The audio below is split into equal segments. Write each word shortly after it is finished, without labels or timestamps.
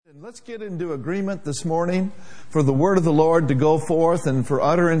And let's get into agreement this morning for the word of the Lord to go forth and for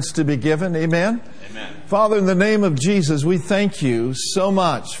utterance to be given. Amen? Amen. Father, in the name of Jesus, we thank you so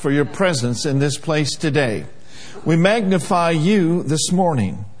much for your presence in this place today. We magnify you this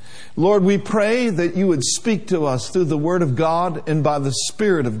morning. Lord, we pray that you would speak to us through the word of God and by the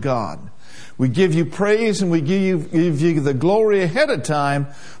Spirit of God. We give you praise and we give you the glory ahead of time,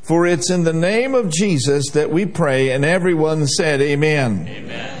 for it's in the name of Jesus that we pray. And everyone said, Amen.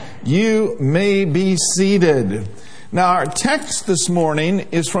 Amen. You may be seated. Now, our text this morning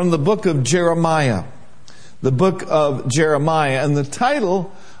is from the book of Jeremiah. The book of Jeremiah. And the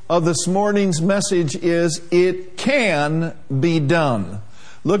title of this morning's message is, It Can Be Done.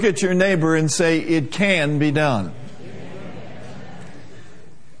 Look at your neighbor and say, It can be done.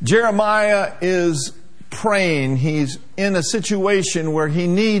 Jeremiah is praying. He's in a situation where he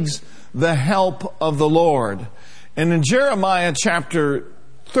needs the help of the Lord. And in Jeremiah chapter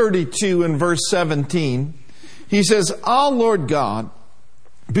 32 and verse 17, he says, Ah, Lord God,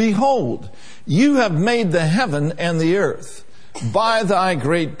 behold, you have made the heaven and the earth by thy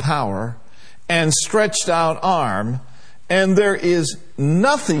great power and stretched out arm, and there is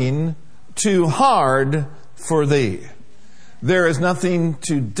nothing too hard for thee. There is nothing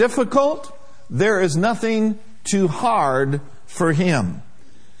too difficult. There is nothing too hard for him.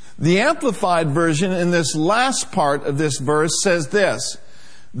 The Amplified Version in this last part of this verse says this: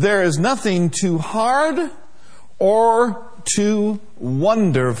 there is nothing too hard or too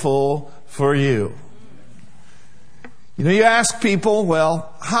wonderful for you. You know, you ask people,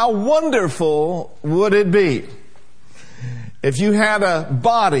 well, how wonderful would it be if you had a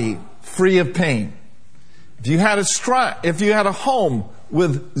body free of pain? If you had a home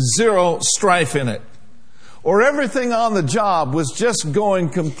with zero strife in it, or everything on the job was just going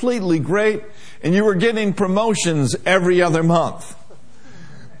completely great and you were getting promotions every other month.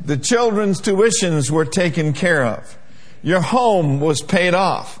 The children's tuitions were taken care of. Your home was paid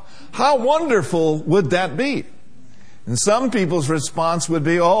off. How wonderful would that be? And some people's response would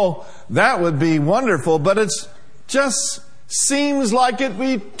be, oh, that would be wonderful, but it just seems like it'd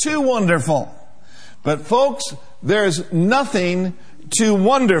be too wonderful. But folks, there's nothing too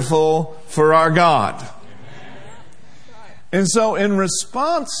wonderful for our God. And so in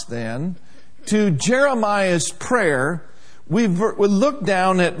response then to Jeremiah's prayer, we look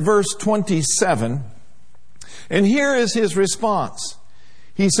down at verse 27, and here is his response.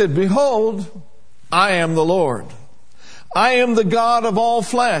 He said, Behold, I am the Lord. I am the God of all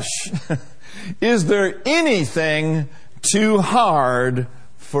flesh. Is there anything too hard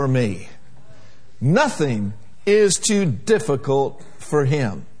for me? Nothing is too difficult for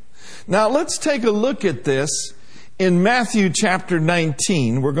him. Now let's take a look at this in Matthew chapter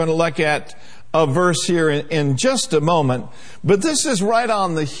 19. We're going to look at a verse here in just a moment. But this is right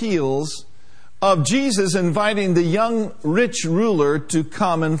on the heels of Jesus inviting the young rich ruler to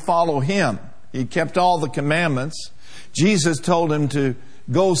come and follow him. He kept all the commandments. Jesus told him to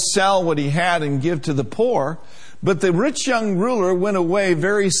go sell what he had and give to the poor. But the rich young ruler went away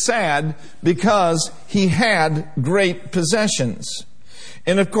very sad because he had great possessions.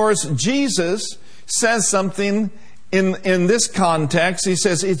 And of course, Jesus says something in this context. He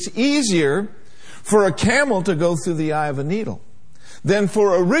says, it's easier for a camel to go through the eye of a needle than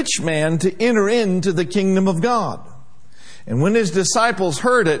for a rich man to enter into the kingdom of God. And when his disciples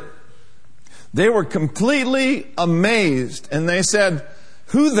heard it, they were completely amazed. And they said,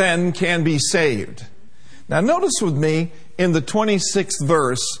 who then can be saved? Now notice with me in the 26th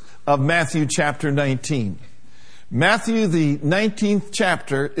verse of Matthew chapter 19. Matthew, the 19th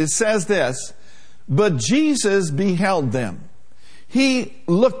chapter, it says this: But Jesus beheld them. He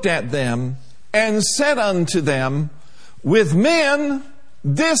looked at them and said unto them, With men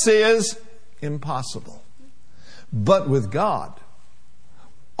this is impossible, but with God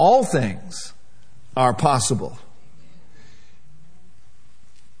all things are possible.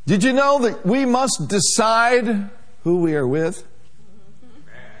 Did you know that we must decide who we are with?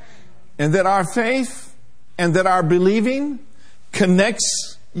 And that our faith and that our believing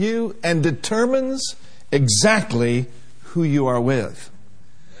connects you and determines exactly who you are with.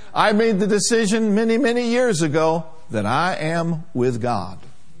 I made the decision many, many years ago that I am with God.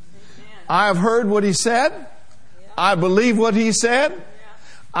 I have heard what He said. I believe what He said.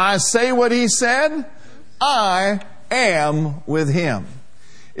 I say what He said. I am with Him.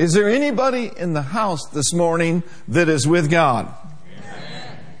 Is there anybody in the house this morning that is with God?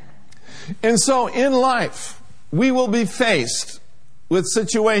 Amen. And so in life, we will be faced with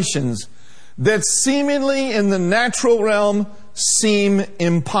situations that seemingly in the natural realm seem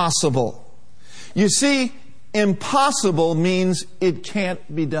impossible. You see, Impossible means it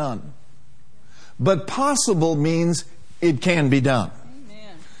can't be done. But possible means it can be done.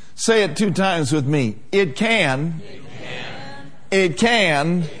 Amen. Say it 2 times with me. It can. It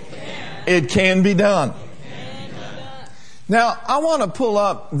can. It can be done. Now, I want to pull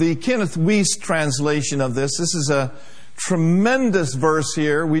up the Kenneth Wuest translation of this. This is a tremendous verse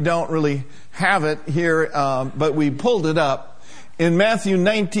here. We don't really have it here, but we pulled it up in Matthew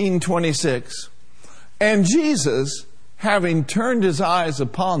 19:26. And Jesus, having turned his eyes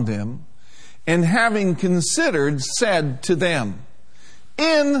upon them, and having considered, said to them,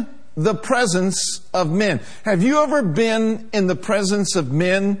 in the presence of men. Have you ever been in the presence of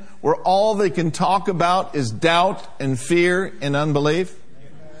men where all they can talk about is doubt and fear and unbelief?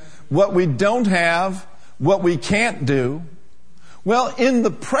 What we don't have, what we can't do. Well, in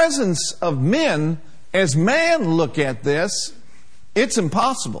the presence of men, as man look at this, it's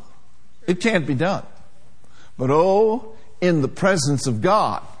impossible. It can't be done. But oh, in the presence of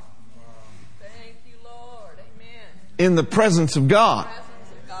God. Thank you, Lord. Amen. In the presence of God.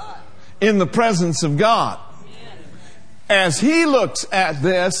 In the presence of God. As He looks at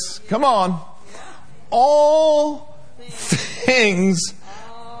this, come on, all things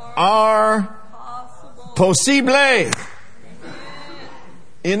are possible.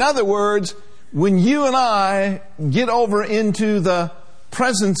 In other words, when you and I get over into the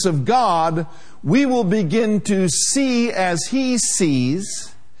presence of God, we will begin to see as He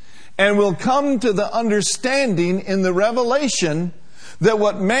sees, and will come to the understanding in the revelation that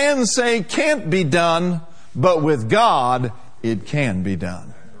what man say can't be done, but with God, it can be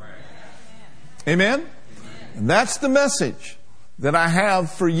done. Amen? And that's the message that I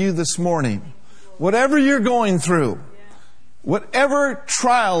have for you this morning. Whatever you're going through, whatever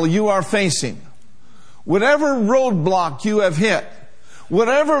trial you are facing, whatever roadblock you have hit,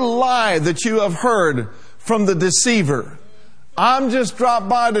 whatever lie that you have heard from the deceiver, I'm just dropped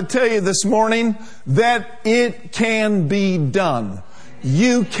by to tell you this morning that it can be done.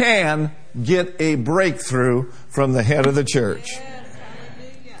 You can get a breakthrough from the head of the church.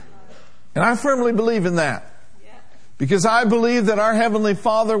 And I firmly believe in that. Because I believe that our Heavenly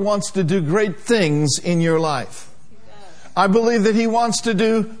Father wants to do great things in your life. I believe that He wants to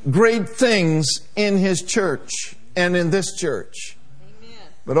do great things in His church and in this church.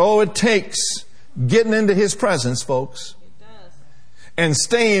 But oh, it takes getting into His presence, folks. And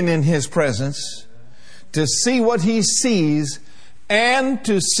staying in His presence to see what He sees and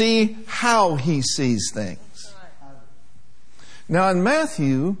to see how He sees things. Now in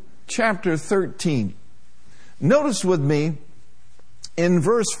Matthew chapter 13, notice with me in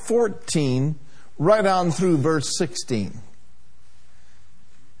verse 14 right on through verse 16.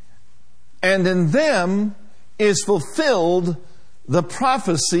 And in them is fulfilled the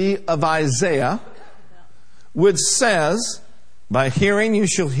prophecy of Isaiah, which says, by hearing you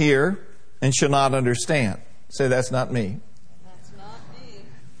shall hear and shall not understand. Say, that's not me.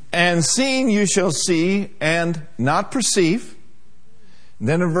 And seeing you shall see and not perceive. And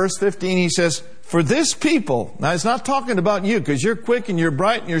then in verse 15 he says, for this people, now he's not talking about you because you're quick and you're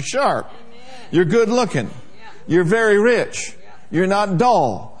bright and you're sharp. You're good looking. You're very rich. You're not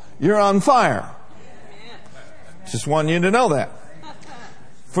dull. You're on fire. Just want you to know that.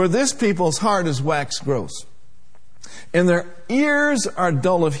 For this people's heart is waxed gross, and their ears are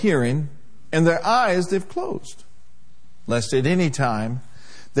dull of hearing, and their eyes they've closed, lest at any time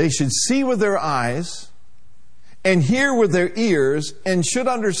they should see with their eyes, and hear with their ears, and should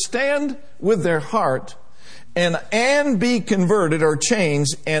understand with their heart, and be converted or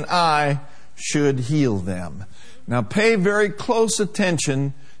changed, and I should heal them. Now pay very close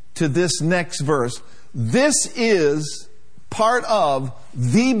attention to this next verse. This is part of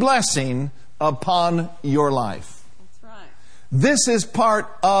the blessing upon your life. That's right. This is part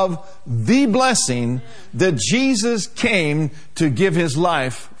of the blessing that Jesus came to give His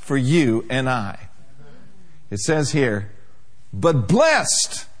life for you and I. It says here, but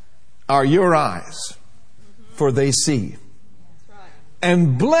blessed are your eyes, for they see.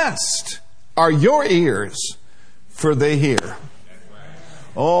 And blessed are your ears, for they hear.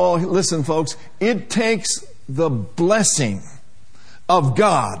 Oh, listen, folks, it takes the blessing of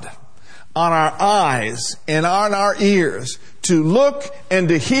God on our eyes and on our ears to look and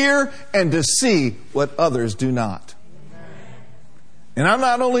to hear and to see what others do not. And I'm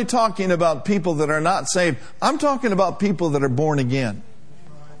not only talking about people that are not saved, I'm talking about people that are born again.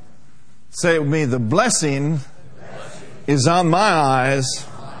 Say with me, the blessing is on my eyes,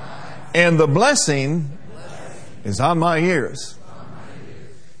 and the blessing is on my ears.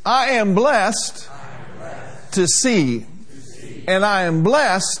 I am blessed to see, and I am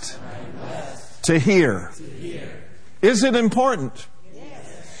blessed to hear. Is it important?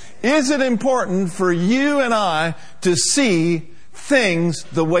 Is it important for you and I to see things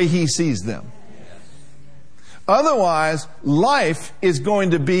the way He sees them? Otherwise, life is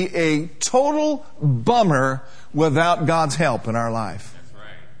going to be a total bummer without God's help in our life.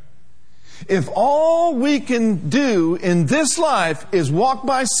 If all we can do in this life is walk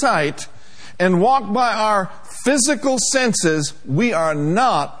by sight and walk by our physical senses, we are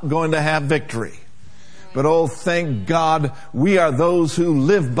not going to have victory. But oh, thank God, we are those who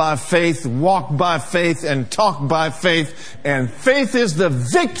live by faith, walk by faith, and talk by faith. And faith is the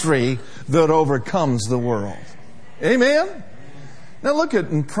victory that overcomes the world. Amen? Now look at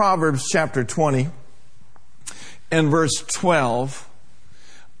in Proverbs chapter 20 and verse 12.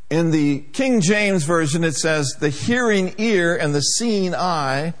 In the King James Version it says, the hearing ear and the seeing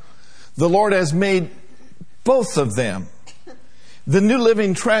eye, the Lord has made both of them. The New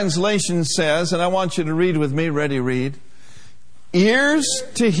Living Translation says, and I want you to read with me, ready, read. Ears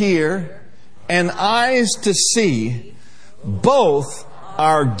to hear and eyes to see, both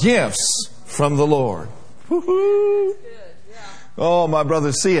are gifts from the Lord. Woo-hoo. Oh, my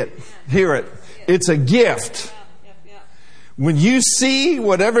brothers, see it, hear it. It's a gift. When you see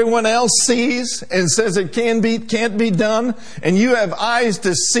what everyone else sees and says it can't be done, and you have eyes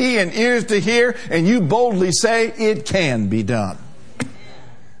to see and ears to hear, and you boldly say it can be done.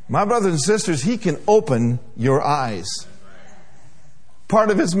 My brothers and sisters, He can open your eyes. Part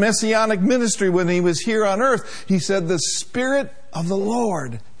of His messianic ministry when He was here on earth, He said, the Spirit of the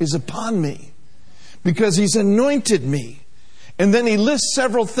Lord is upon me because He's anointed me. And then He lists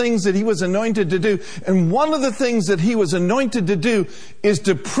several things that He was anointed to do. And one of the things that He was anointed to do is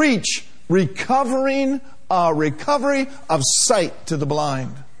to preach recovery of sight to the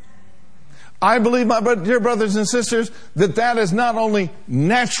blind. I believe, my dear brothers and sisters, that is not only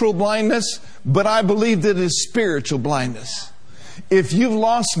natural blindness, but I believe that it is spiritual blindness. If you've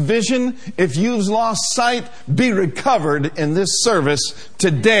lost vision, if you've lost sight, be recovered in this service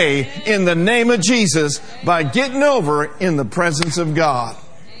today in the name of Jesus by getting over in the presence of God.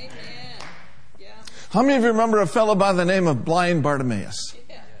 How many of you remember a fellow by the name of Blind Bartimaeus?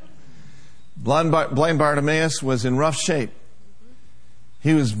 Blind Bartimaeus was in rough shape.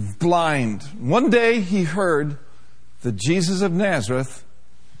 He was blind. One day he heard that Jesus of Nazareth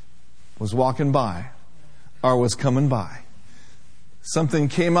was walking by or was coming by. Something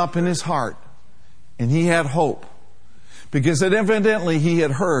came up in his heart and he had hope because evidently he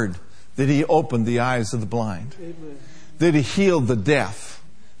had heard that He opened the eyes of the blind, that He healed the deaf,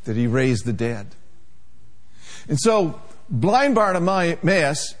 that He raised the dead. And so blind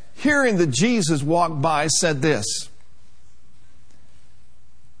Bartimaeus, hearing that Jesus walked by, said this,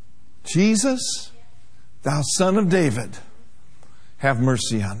 Jesus, thou Son of David, have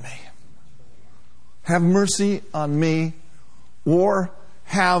mercy on me. Have mercy on me, or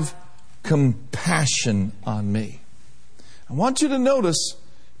have compassion on me. I want you to notice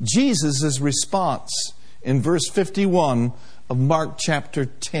Jesus' response in verse 51 of Mark chapter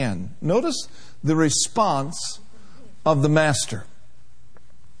 10. Notice the response of the Master.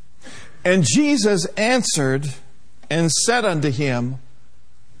 And Jesus answered and said unto him,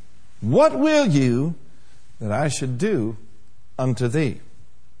 what will you that I should do unto thee?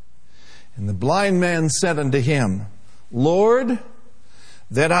 And the blind man said unto Him, Lord,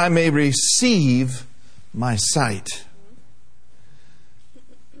 that I may receive my sight.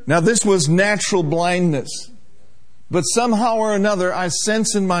 Now this was natural blindness, but somehow or another I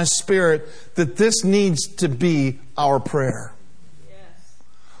sense in my spirit that this needs to be our prayer. Yes.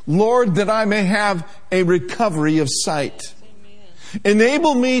 Lord, that I may have a recovery of sight.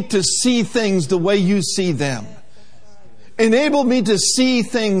 Enable me to see things the way You see them. Enable me to see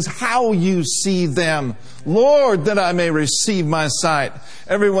things how You see them. Lord, that I may receive my sight.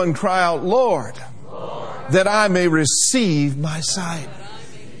 Everyone cry out, Lord, that I may receive my sight.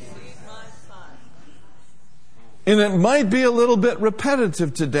 And it might be a little bit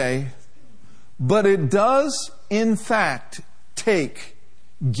repetitive today, but it does, in fact, take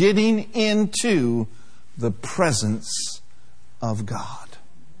getting into the presence of God.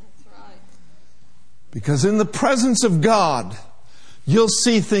 Because in the presence of God, you'll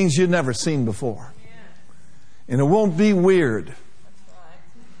see things you've never seen before. And it won't be weird.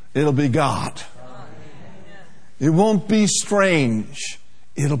 It'll be God. It won't be strange.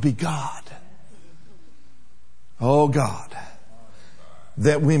 It'll be God. Oh God,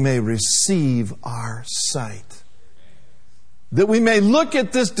 that we may receive our sight. That we may look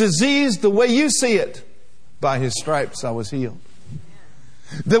at this disease the way You see it. By His stripes I was healed.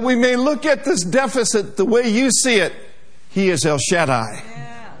 That we may look at this deficit the way You see it. He is El Shaddai.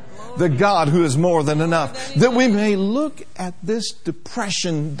 the God who is more than enough. That we may look at this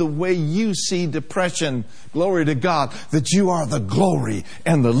depression the way you see depression. Glory to God, that you are the glory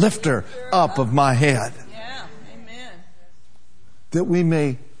and the lifter up of my head. Yeah. Amen. That we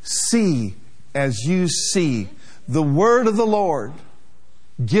may see as you see. The word of the Lord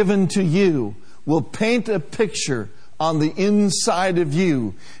given to you will paint a picture on the inside of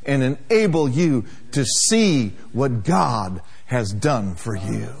you and enable you to see what God has done for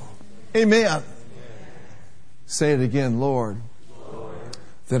you. Amen. Say it again, Lord,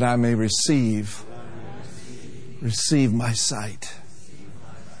 that I may receive my sight.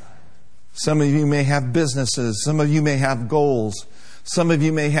 Some of you may have businesses. Some of you may have goals. Some of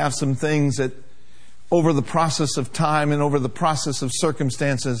you may have some things that over the process of time and over the process of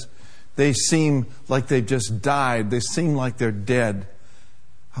circumstances, they seem like they've just died. They seem like they're dead.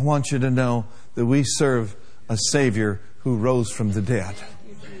 I want you to know that we serve a Savior who rose from the dead.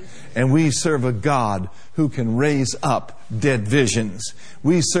 And we serve a God who can raise up dead visions.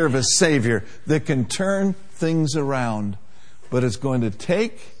 We serve a Savior that can turn things around. But it's going to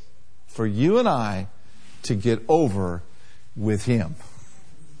take for you and I to get over with Him.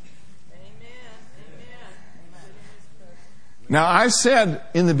 Now, I said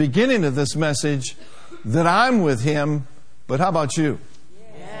in the beginning of this message that I'm with Him, but how about you?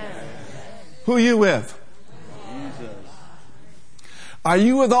 Yes. Who are you with? Jesus. Are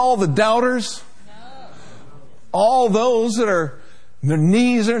you with all the doubters? No. All those that are, their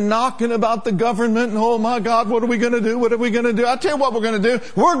knees are knocking about the government and, oh my God, what are we going to do? What are we going to do? I'll tell you what we're going to do.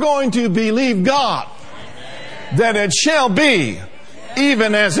 We're going to believe God that it shall be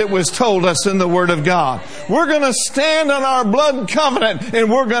even as it was told us in the Word of God. We're going to stand on our blood covenant and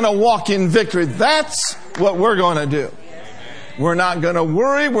we're going to walk in victory. That's what we're going to do. We're not going to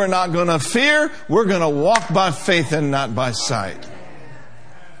worry. We're not going to fear. We're going to walk by faith and not by sight.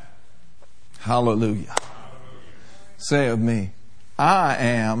 Hallelujah. Say it with me. I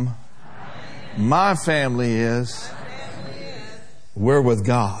am. My family is. We're with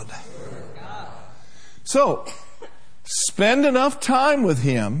God. So, spend enough time with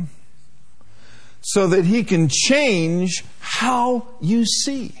Him so that He can change how you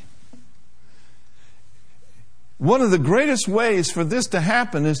see. One of the greatest ways for this to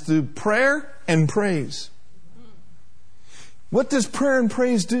happen is through prayer and praise. What does prayer and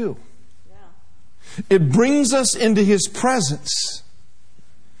praise do? It brings us into His presence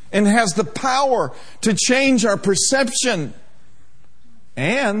and has the power to change our perception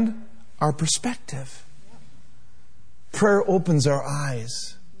and our perspective. Prayer opens our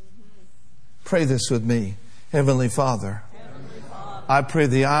eyes. Pray this with me. Heavenly Father, I pray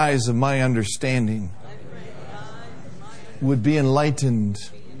the eyes of my understanding would be enlightened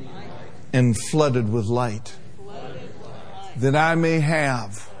and flooded with light, that I may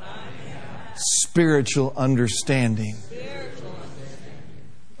have spiritual understanding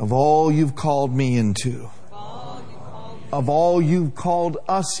of all You've called me into, of all You've called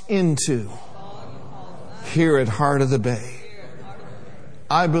us into here at Heart of the Bay.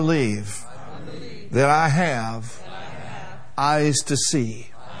 I believe that I have eyes to see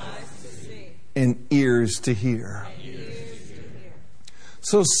and ears to hear.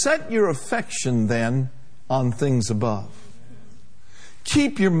 So set your affection then on things above.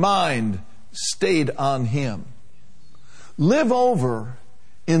 Keep your mind stayed on Him. Live over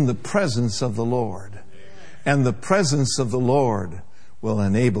in the presence of the Lord. And the presence of the Lord will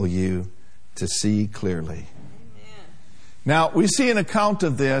enable you to see clearly. Now, we see an account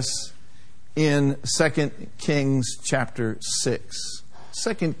of this in 2 Kings chapter 6.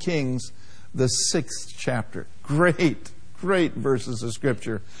 2 Kings, the 6th chapter. Great verses of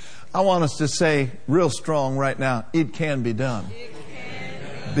Scripture. I want us to say real strong right now, it can be done.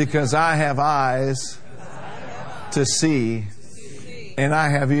 Because I have eyes to see and I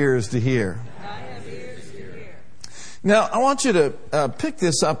have ears to hear. Now, I want you to pick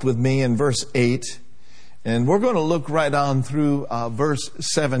this up with me in verse 8. And we're going to look right on through verse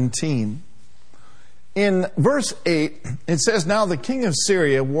 17. In verse 8, it says, Now the king of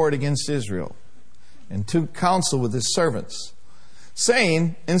Syria warred against Israel and took counsel with his servants,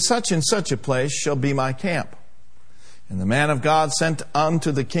 saying, In such and such a place shall be my camp. And the man of God sent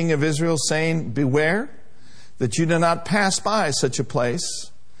unto the king of Israel, saying, Beware that you do not pass by such a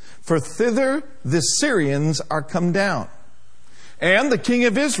place, for thither the Syrians are come down. And the king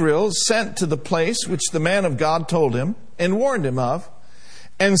of Israel sent to the place which the man of God told him and warned him of,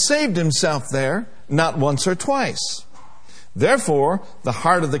 and saved himself there not once or twice. Therefore, the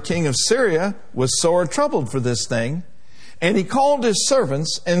heart of the king of Syria was sore troubled for this thing. And he called his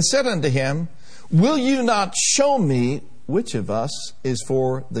servants and said unto him, Will you not show me which of us is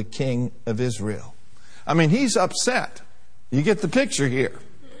for the king of Israel? I mean, he's upset. You get the picture here.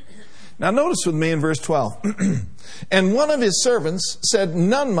 Now notice with me in verse 12. And one of his servants said,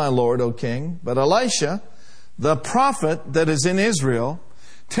 None, my lord, O king, but Elisha, the prophet that is in Israel,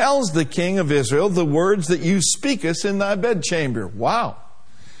 tells the king of Israel the words that you speakest in thy bedchamber. Wow.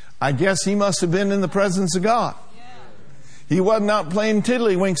 I guess he must have been in the presence of God. He wasn't out playing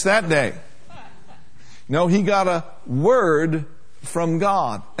tiddlywinks that day. No, he got a word from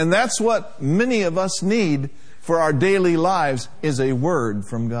God. And that's what many of us need for our daily lives, is a word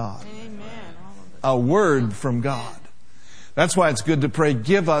from God. Amen. A word from God. That's why it's good to pray,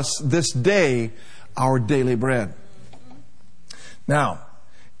 give us this day our daily bread. Now,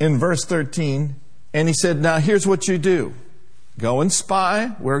 in verse 13, and he said, now here's what you do. Go and spy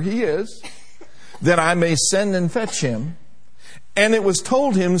where he is, that I may send and fetch him. And it was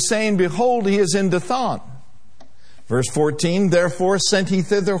told him, saying, Behold, he is in Dathan. Verse 14, therefore sent he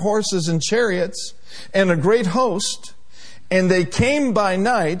thither horses and chariots and a great host, and they came by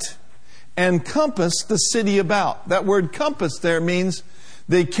night and compassed the city about. That word compass there means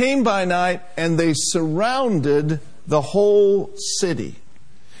they came by night and they surrounded the whole city.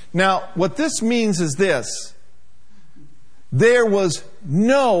 Now, what this means is this. There was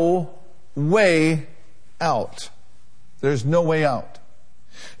no way out. There's no way out.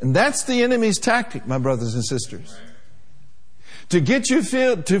 And that's the enemy's tactic, my brothers and sisters. To get you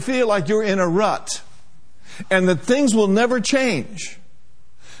to feel like you're in a rut and that things will never change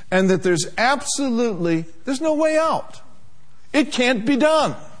and that there's no way out. It can't be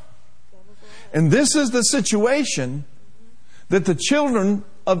done. And this is the situation that the children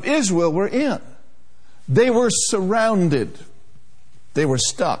of Israel were in. They were surrounded. They were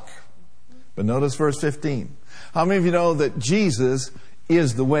stuck. But notice verse 15. How many of you know that Jesus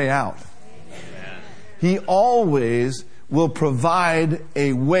is the way out? Amen. He always will provide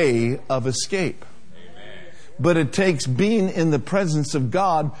a way of escape. Amen. But it takes being in the presence of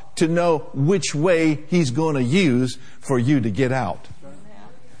God to know which way He's going to use for you to get out.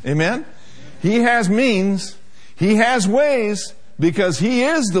 Amen? He has means. He has ways because He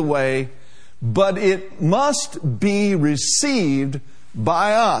is the way. But it must be received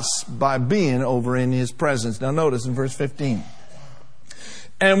by us, by being over in His presence. Now notice in verse 15.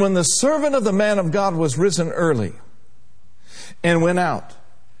 And when the servant of the man of God was risen early and went out,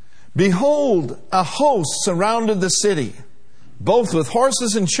 behold, a host surrounded the city, both with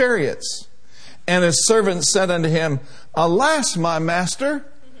horses and chariots. And his servant said unto him, Alas, my master,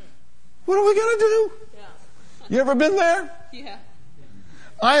 what are we going to do? You ever been there? Yeah.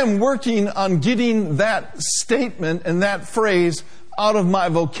 I am working on getting that statement and that phrase out of my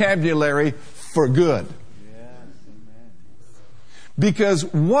vocabulary for good. Because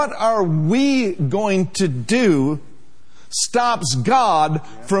what are we going to do stops God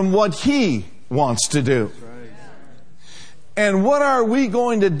from what He wants to do. And what are we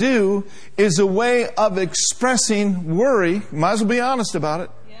going to do is a way of expressing worry, might as well be honest about it,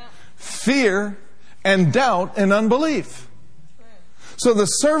 fear and doubt and unbelief. So the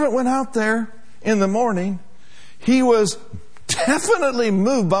servant went out there in the morning. He was definitely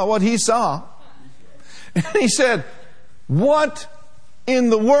moved by what he saw. And he said, what in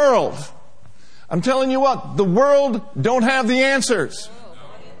the world? I'm telling you what, the world don't have the answers.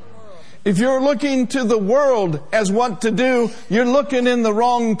 If you're looking to the world as what to do, you're looking in the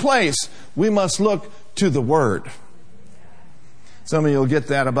wrong place. We must look to the Word. Some of you will get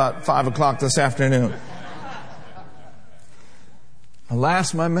that about 5 o'clock this afternoon.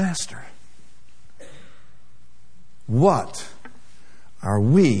 Alas, my master, what are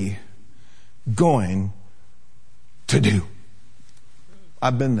we going to do?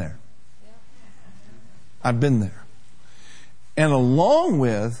 I've been there. I've been there. And along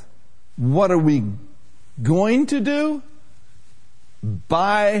with what are we going to do,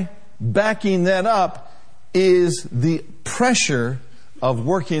 by backing that up is the pressure of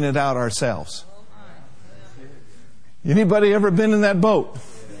working it out ourselves. Anybody ever been in that boat?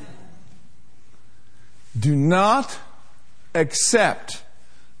 Do not accept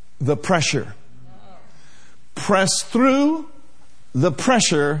the pressure. Press through the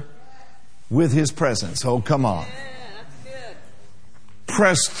pressure with His presence. Oh, come on.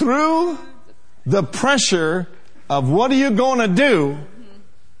 Press through the pressure of what are you going to do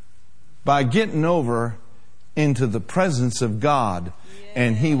by getting over into the presence of God,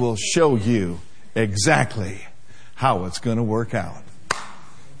 and He will show you exactly how it's going to work out.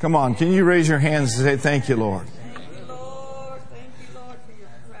 Come on, can you raise your hands and say, thank you, Lord. Thank you, Lord. Thank you, Lord, for your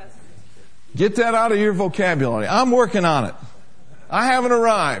presence. Get that out of your vocabulary. I'm working on it. I haven't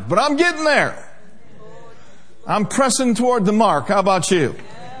arrived, but I'm getting there. I'm pressing toward the mark. How about you?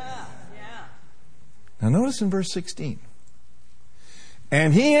 Yeah. Now notice in verse 16.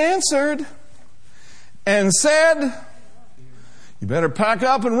 And he answered and said, you better pack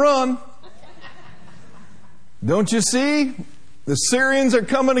up and run. Don't you see? The Syrians are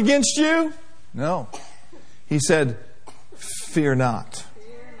coming against you? No. He said, fear not.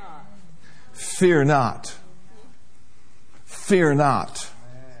 Fear not. Fear not.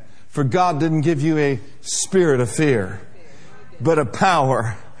 For God didn't give you a spirit of fear, but a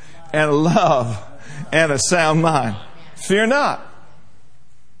power and a love and a sound mind. Fear not.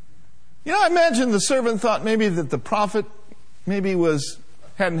 You know, I imagine the servant thought maybe that the prophet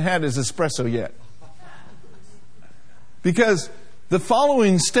hadn't had his espresso yet. Because the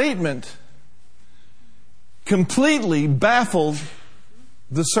following statement completely baffled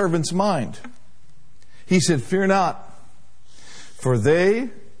the servant's mind. He said, fear not, for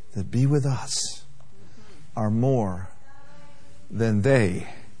they that be with us are more than they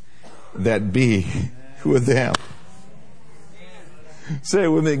that be with them. Say it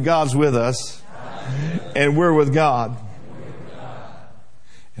with me, God's with us, and we're with God.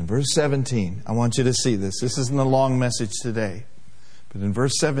 In verse 17, I want you to see this. This isn't a long message today. But in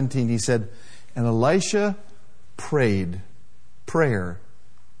verse 17, he said, and Elisha prayed, prayer,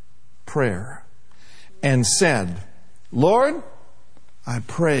 and said, Lord, I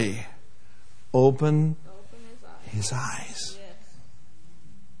pray, open his eyes. Yes.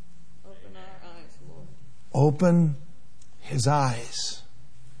 Open our eyes, Lord. Open his eyes,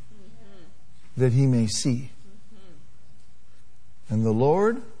 that he may see. And the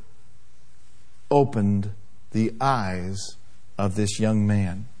Lord opened the eyes of this young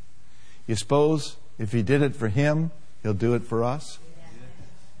man. You suppose if he did it for him, he'll do it for us?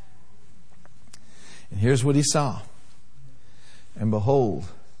 And here's what he saw. And behold,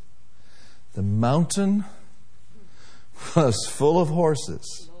 the mountain was full of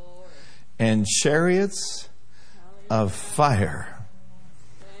horses and chariots of fire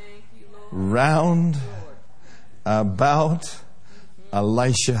round about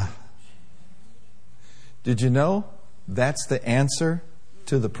Elisha. Did you know that's the answer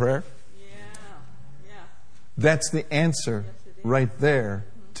to the prayer? Yeah. That's the answer right there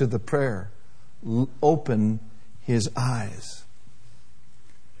to the prayer. Open his eyes.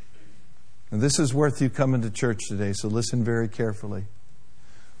 And this is worth you coming to church today, so listen very carefully.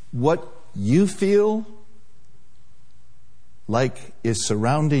 What you feel like is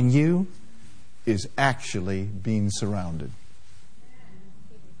surrounding you is actually being surrounded.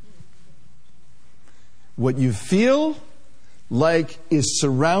 What you feel like is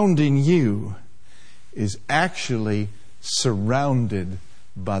surrounding you is actually surrounded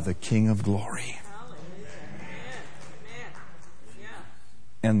by the King of Glory.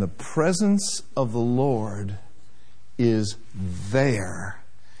 And the presence of the Lord is there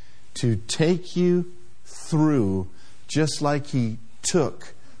to take you through, just like He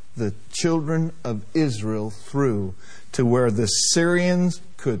took the children of Israel through to where the Syrians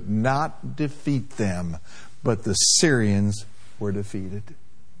could not defeat them, but the Syrians were defeated.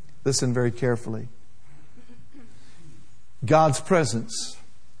 Listen very carefully. God's presence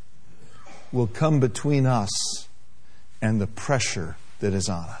will come between us and the pressure that is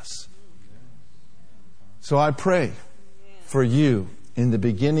on us. So I pray for you in the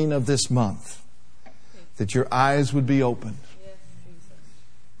beginning of this month that your eyes would be opened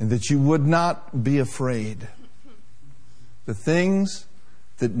and that you would not be afraid. The things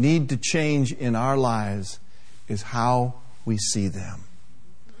that need to change in our lives is how we see them.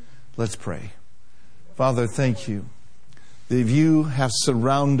 Let's pray. Father, thank you that you have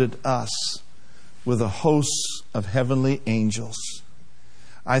surrounded us with a host of heavenly angels.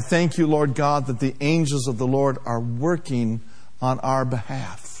 I thank you, Lord God, that the angels of the Lord are working on our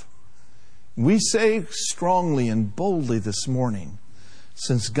behalf. We say strongly and boldly this morning,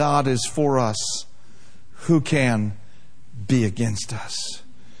 since God is for us, who can be against us?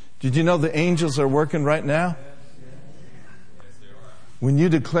 Did you know the angels are working right now? When you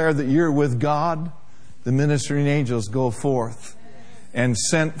declare that you're with God, the ministering angels go forth and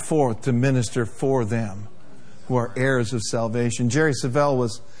sent forth to minister for them who are heirs of salvation. Jerry Savelle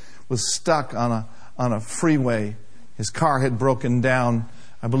was stuck on a freeway. His car had broken down.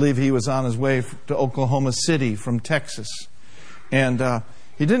 I believe he was on his way to Oklahoma City from Texas. And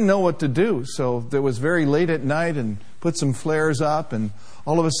he didn't know what to do. So it was very late at night and put some flares up. And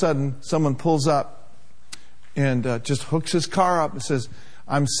all of a sudden, someone pulls up and just hooks his car up and says,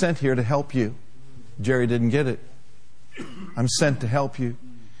 I'm sent here to help you. Jerry didn't get it. I'm sent to help you.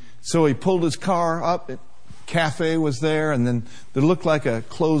 So he pulled his car up. Cafe was there, and then there looked like a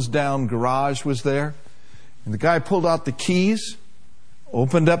closed down garage was there. And the guy pulled out the keys,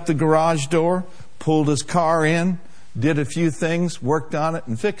 opened up the garage door, pulled his car in, did a few things, worked on it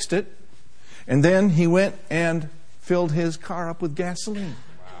and fixed it. And then he went and filled his car up with gasoline.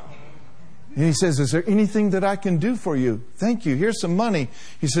 And he says, is there anything that I can do for you? Thank you. Here's some money.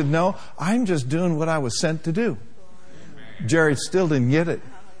 He said, no, I'm just doing what I was sent to do. Jerry still didn't get it.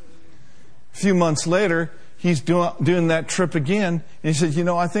 A few months later, he's doing that trip again. And he said,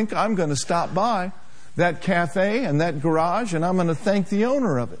 I think I'm going to stop by that cafe and that garage, and I'm going to thank the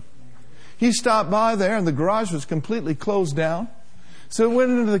owner of it. He stopped by there, and the garage was completely closed down. So he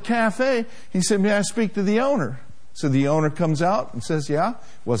went into the cafe. He said, may I speak to the owner? So the owner comes out and says, yeah, it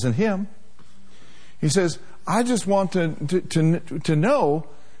wasn't him. He says, I just want to know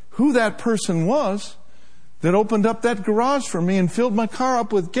who that person was that opened up that garage for me and filled my car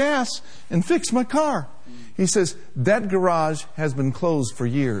up with gas and fixed my car. He says, that garage has been closed for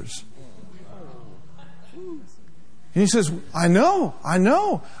years. He says, I know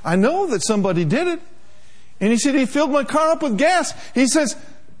that somebody did it. And he said, he filled my car up with gas. He says,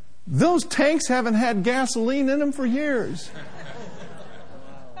 those tanks haven't had gasoline in them for years.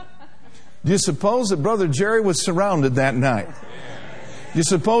 Do you suppose that Brother Jerry was surrounded that night? Do you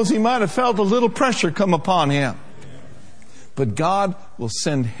suppose he might have felt a little pressure come upon him? But God will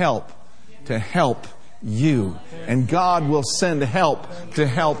send help to help you. And God will send help to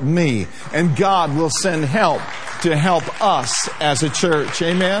help me. And God will send help to help us as a church.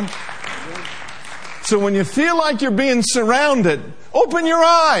 Amen? So when you feel like you're being surrounded, open your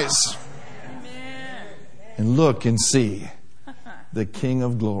eyes and look and see the King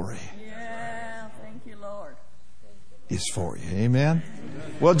of Glory is for you. Amen?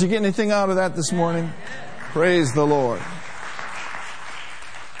 Well, did you get anything out of that this morning? Praise the Lord.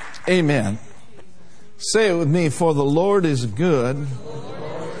 Amen. Say it with me. For the Lord is good,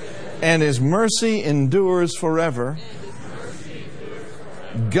 and His mercy endures forever.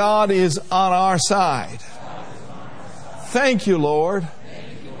 God is on our side. Thank you, Lord.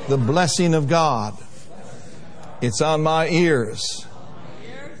 The blessing of God. It's on my ears,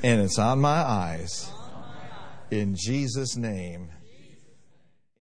 and it's on my eyes. In Jesus' name.